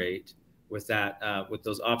generate with that with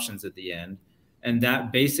those options at the end, and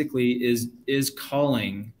that basically is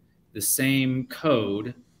calling the same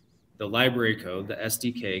code, the library code, the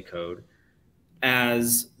SDK code,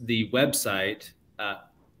 as the website.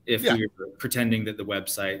 If you're pretending that the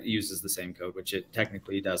website uses the same code, which it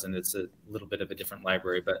technically doesn't. It's a little bit of a different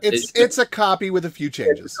library, but it's a copy with a few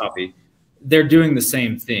changes. Copy. They're doing the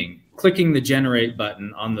same thing. Clicking the generate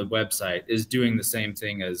button on the website is doing the same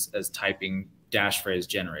thing as typing DashPhrase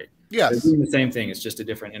generate. Yes. They're doing the same thing. It's just a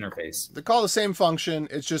different interface. They call the same function.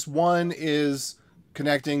 It's just one is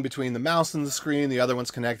connecting between the mouse and the screen. The other one's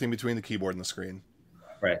connecting between the keyboard and the screen.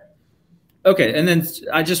 Right. Okay, and then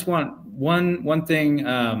I just want one thing.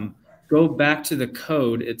 Go back to the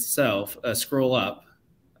code itself. Scroll up.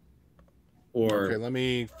 Okay, let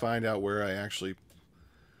me find out where I actually.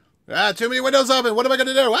 Too many windows open. What am I going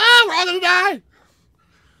to do? We're all going to die.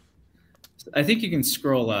 I think you can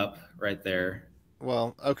scroll up right there.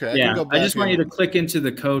 Well, okay. I just want you to click into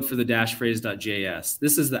the code for the DashPhrase.js.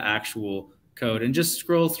 This is the actual code, and just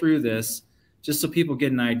scroll through this, just so people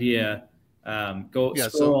get an idea.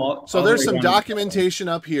 So there's some documentation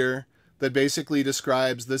up here that basically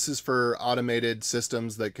describes this is for automated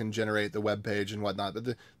systems that can generate the web page and whatnot.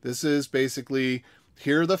 But this is basically,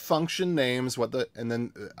 here are the function names, and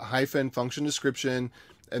then hyphen function description,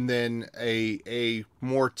 and then a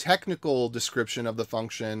more technical description of the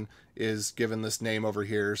function is given this name over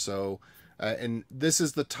here. So and this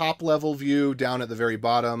is the top level view. Down at the very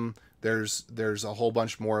bottom, there's a whole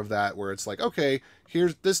bunch more of that where it's like, okay,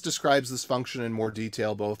 this describes this function in more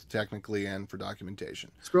detail, both technically and for documentation.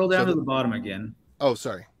 Scroll down to the bottom again. Oh,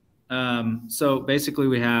 sorry. So basically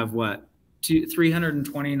we have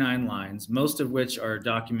 329 lines, most of which are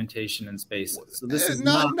documentation and spaces. So this is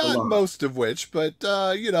not most of which, but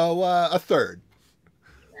a third.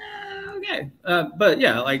 Okay. But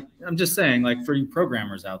yeah, like I'm just saying, like for you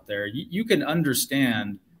programmers out there, you can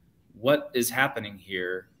understand what is happening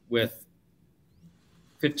here with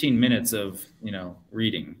 15 minutes of,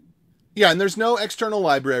 reading. Yeah, and there's no external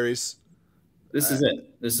libraries. This is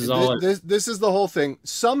it. This is all. This is the whole thing.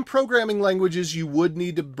 Some programming languages you would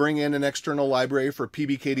need to bring in an external library for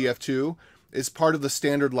PBKDF2 is part of the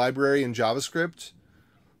standard library in JavaScript,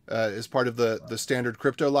 is part of the standard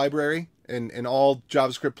crypto library. In all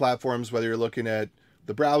JavaScript platforms, whether you're looking at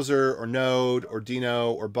the browser or Node or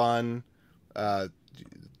Dino or Bun,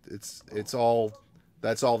 it's all,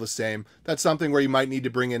 that's all the same. That's something where you might need to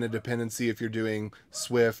bring in a dependency if you're doing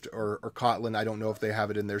Swift or Kotlin. I don't know if they have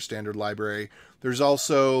it in their standard library. There's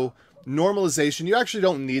also normalization. You actually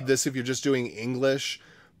don't need this if you're just doing English,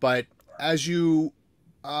 but as you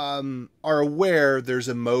are aware, there's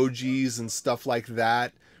emojis and stuff like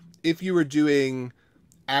that. If you were doing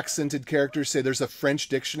accented characters, say there's a French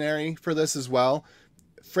dictionary for this as well.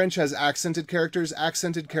 French has accented characters.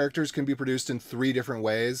 Accented characters can be produced in 3 different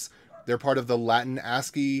ways. They're part of the Latin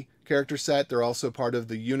ASCII character set. They're also part of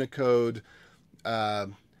the Unicode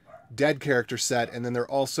dead character set. And then they're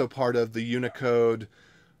also part of the Unicode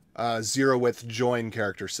 0-width join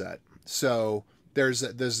character set. So there's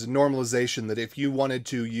a normalization that if you wanted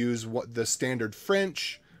to use the standard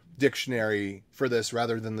French dictionary for this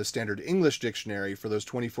rather than the standard English dictionary for those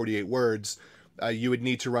 2048 words, you would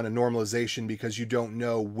need to run a normalization because you don't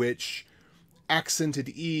know which accented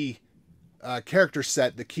E character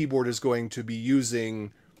set the keyboard is going to be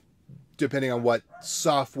using depending on what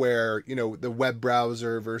software, you know, the web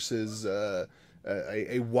browser versus a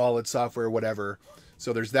wallet software or whatever.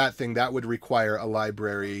 So there's that thing that would require a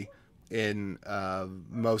library in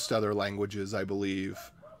most other languages, I believe.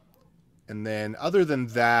 And then other than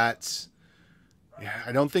that, yeah,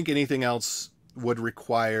 I don't think anything else would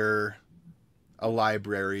require a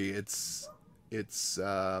library.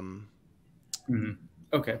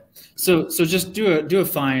 Okay. So just do a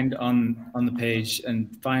find on the page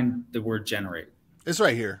and find the word generate. It's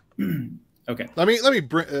right here. Okay. Let me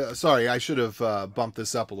bring. Sorry, I should have bumped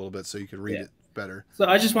this up a little bit so you could read it better. So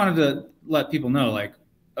I just wanted to let people know, like,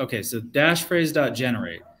 okay, so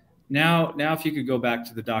DashPhrase.generate. Now if you could go back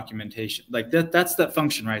to the documentation, like that's that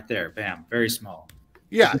function right there. Bam, very small.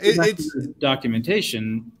 Yeah, it's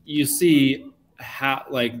documentation. You see how,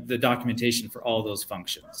 like, the documentation for all those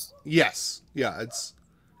functions. Yes. Yeah, it's.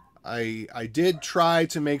 I did try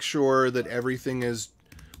to make sure that everything is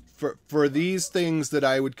for these things that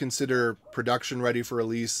I would consider production ready for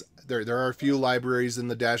release. There are a few libraries in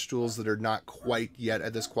the Dash tools that are not quite yet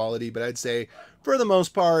at this quality, but I'd say for the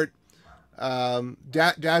most part,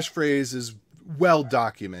 DashPhrase is well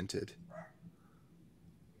documented.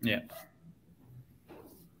 Yeah.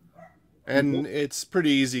 And it's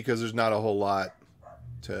pretty easy because there's not a whole lot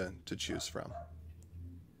to choose from.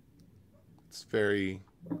 It's very,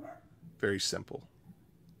 very simple.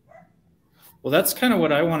 Well, that's kind of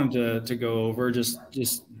what I wanted to go over. Just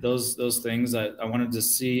those things. I wanted to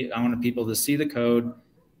see. I wanted people to see the code,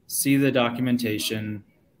 see the documentation,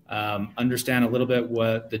 understand a little bit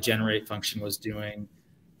what the generate function was doing,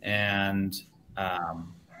 and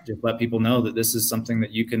just let people know that this is something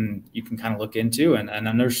that you can kind of look into and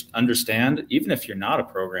understand. Even if you're not a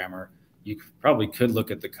programmer, you probably could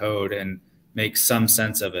look at the code and make some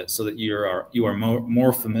sense of it, so that you are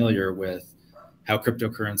more familiar with how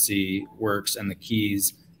cryptocurrency works and the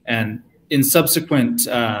keys. And in subsequent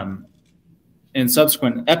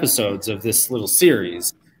episodes of this little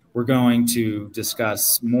series, we're going to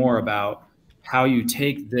discuss more about how you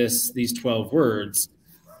take these 12 words,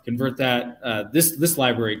 convert that, this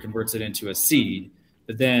library converts it into a seed.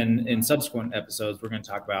 But then in subsequent episodes, we're going to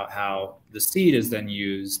talk about how the seed is then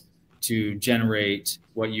used to generate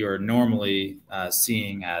what you're normally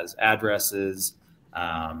seeing as addresses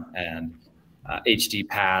and HD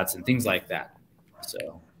paths and things like that.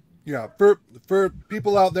 So yeah, for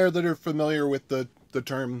people out there that are familiar with the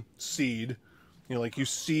term seed, you know, like you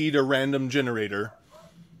seed a random generator,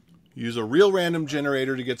 you use a real random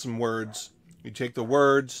generator to get some words. You take the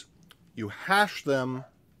words, you hash them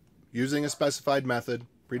using a specified method,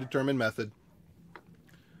 predetermined method.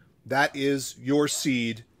 That is your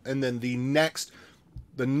seed. And then the next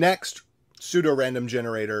pseudo-random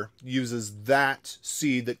generator uses that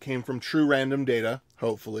seed that came from true random data,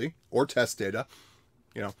 hopefully, or test data,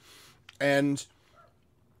 you know. And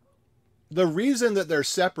the reason that they're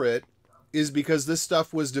separate is because this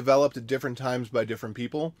stuff was developed at different times by different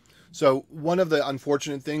people. So one of the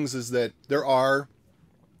unfortunate things is that there are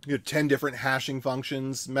 10 different hashing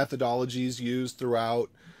functions, methodologies used throughout.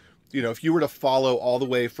 You know, if you were to follow all the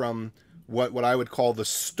way from what I would call the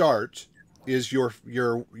start is your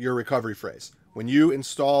recovery phrase. When you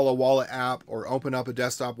install a wallet app or open up a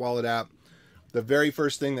desktop wallet app, the very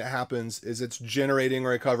first thing that happens is it's generating a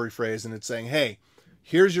recovery phrase and it's saying, hey,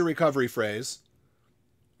 here's your recovery phrase,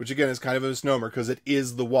 which again is kind of a misnomer because it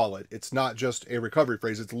is the wallet. It's not just a recovery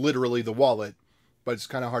phrase. It's literally the wallet, but it's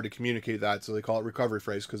kind of hard to communicate that. So they call it recovery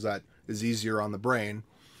phrase because that is easier on the brain.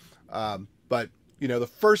 But, you know, the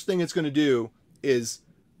first thing it's going to do is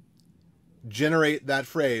generate that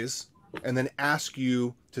phrase and then ask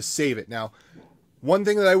you to save it. Now, one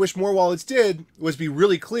thing that I wish more wallets did was be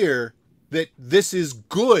really clear that this is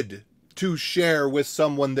good to share with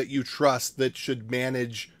someone that you trust that should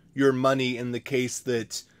manage your money in the case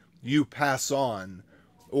that you pass on.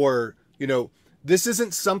 Or, you know, this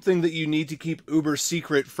isn't something that you need to keep uber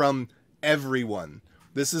secret from everyone.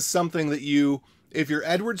 This is something that you, if you're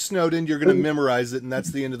Edward Snowden, you're going to memorize it and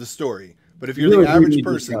that's the end of the story. But if you're the average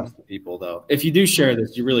person, trust the people, though, if you do share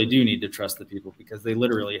this, you really do need to trust the people because they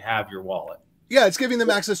literally have your wallet. Yeah, it's giving them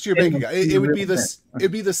access to your bank account. It would be this.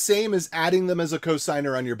 It'd be the same as adding them as a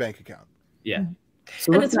cosigner on your bank account. Yeah.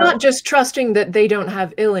 So and it's not just trusting that they don't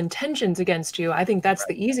have ill intentions against you. I think that's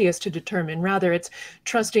the easiest to determine. Rather, it's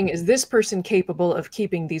trusting, is this person capable of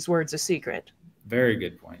keeping these words a secret? Very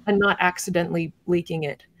good point. And not accidentally leaking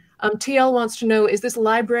it. TL wants to know, is this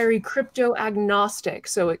library crypto agnostic?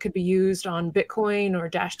 So it could be used on Bitcoin or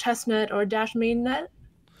Dash Testnet or Dash Mainnet?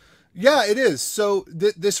 Yeah, it is. So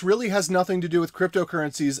this really has nothing to do with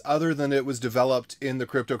cryptocurrencies other than it was developed in the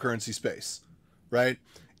cryptocurrency space, right?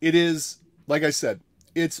 It is, like I said,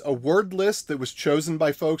 it's a word list that was chosen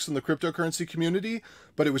by folks in the cryptocurrency community,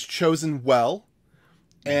 but it was chosen well.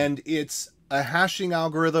 And it's a hashing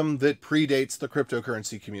algorithm that predates the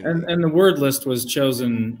cryptocurrency community. And the word list was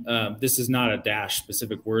chosen. This is not a Dash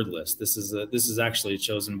specific word list. This is actually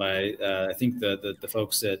chosen by I think the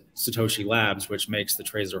folks at Satoshi Labs, which makes the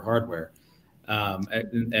Tracer hardware,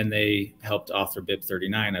 and they helped author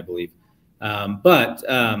BIP39, I believe.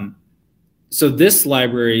 So this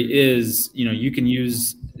library is, you know, you can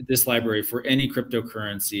use this library for any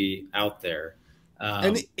cryptocurrency out there.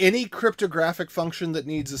 And any cryptographic function that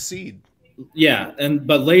needs a seed. Yeah,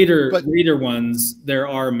 but later ones, there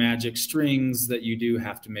are magic strings that you do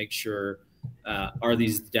have to make sure are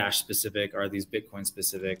these Dash specific, are these Bitcoin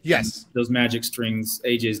specific? Yes. And those magic strings,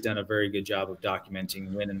 AJ's done a very good job of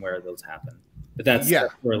documenting when and where those happen. But that's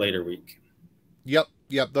for a later week. Yep.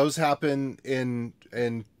 Those happen in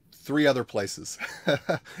 3 other places,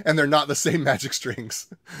 and they're not the same magic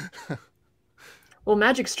strings. Well,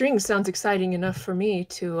 magic strings sounds exciting enough for me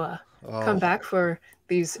to come back for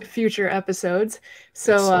these future episodes.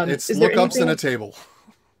 So it's lookups in a table.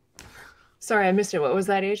 Sorry, I missed it. What was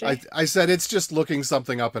that, AJ? I said it's just looking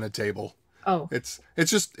something up in a table. Oh, it's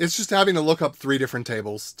just having to look up 3 different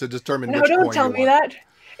tables to determine which No, coin don't tell you me want. that.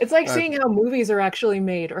 It's like seeing how movies are actually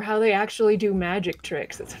made or how they actually do magic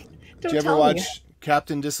tricks. Do you ever watch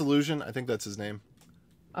Captain Disillusion? I think that's his name.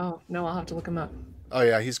 Oh, no, I'll have to look him up. Oh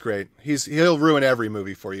yeah, he's great. He'll ruin every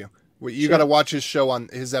movie for you. You got to watch his show on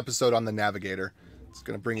his episode on the Navigator. It's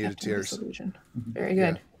going to bring you to tears. Very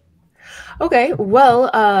good. Yeah. Okay, well,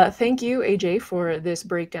 thank you, AJ, for this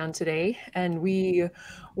breakdown today. And we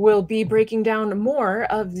will be breaking down more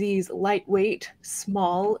of these lightweight,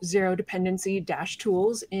 small, zero-dependency Dash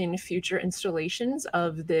tools in future installations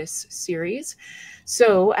of this series.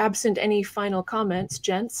 So, absent any final comments,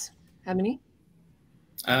 gents, have any?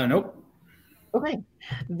 Nope. Okay,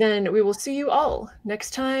 then we will see you all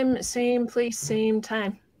next time, same place, same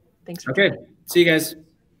time. Thanks for joining. See you guys.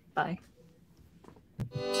 Bye.